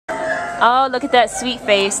Oh, look at that sweet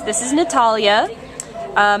face. This is Natalia.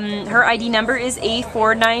 Her ID number is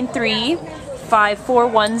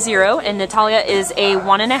A4935410, and Natalia is a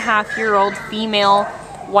 1.5-year-old female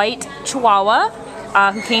white Chihuahua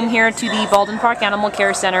who came here to the Baldwin Park Animal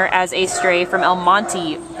Care Center as a stray from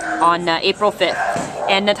Monte on April 5th.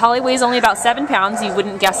 And Natalia weighs only about 7 pounds. You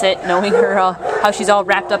wouldn't guess it, knowing her how she's all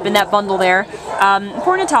wrapped up in that bundle there.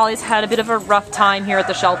 Poor Natalia's had a bit of a rough time here at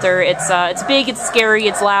the shelter. It's big, it's scary,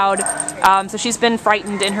 it's loud, so she's been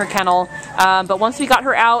frightened in her kennel. But once we got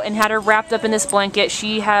her out and had her wrapped up in this blanket,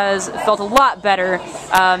 she has felt a lot better.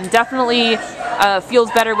 Definitely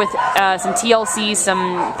feels better with some TLC,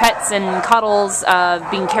 some pets and cuddles,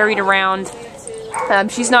 being carried around.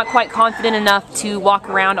 She's not quite confident enough to walk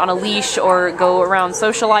around on a leash or go around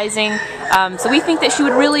socializing, so we think that she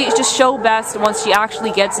would really just show best once she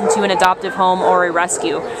actually gets into an adoptive home or a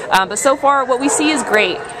rescue. But so far what we see is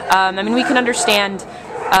great. I mean, we can understand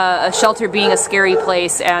a shelter being a scary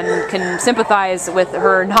place and can sympathize with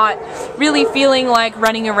her not really feeling like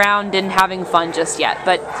running around and having fun just yet.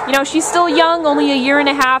 But, you know, she's still young, only 1.5 years,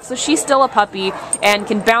 so she's still a puppy and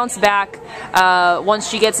can bounce back once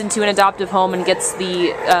she gets into an adoptive home and gets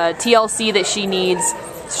the TLC that she needs,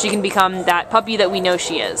 so she can become that puppy that we know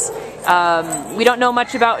she is. We don't know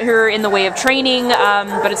much about her in the way of training,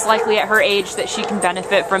 but it's likely at her age that she can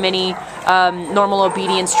benefit from any normal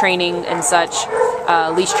obedience training and such,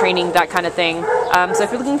 leash training, that kind of thing. So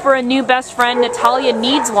if you're looking for a new best friend, Natalia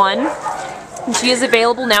needs one. And she is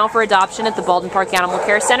available now for adoption at the Baldwin Park Animal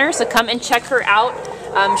Care Center, so come and check her out.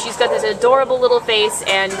 She's got this adorable little face,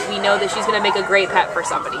 and we know that she's going to make a great pet for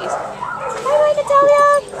somebody. Bye-bye,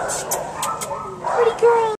 Natalia! Pretty girl!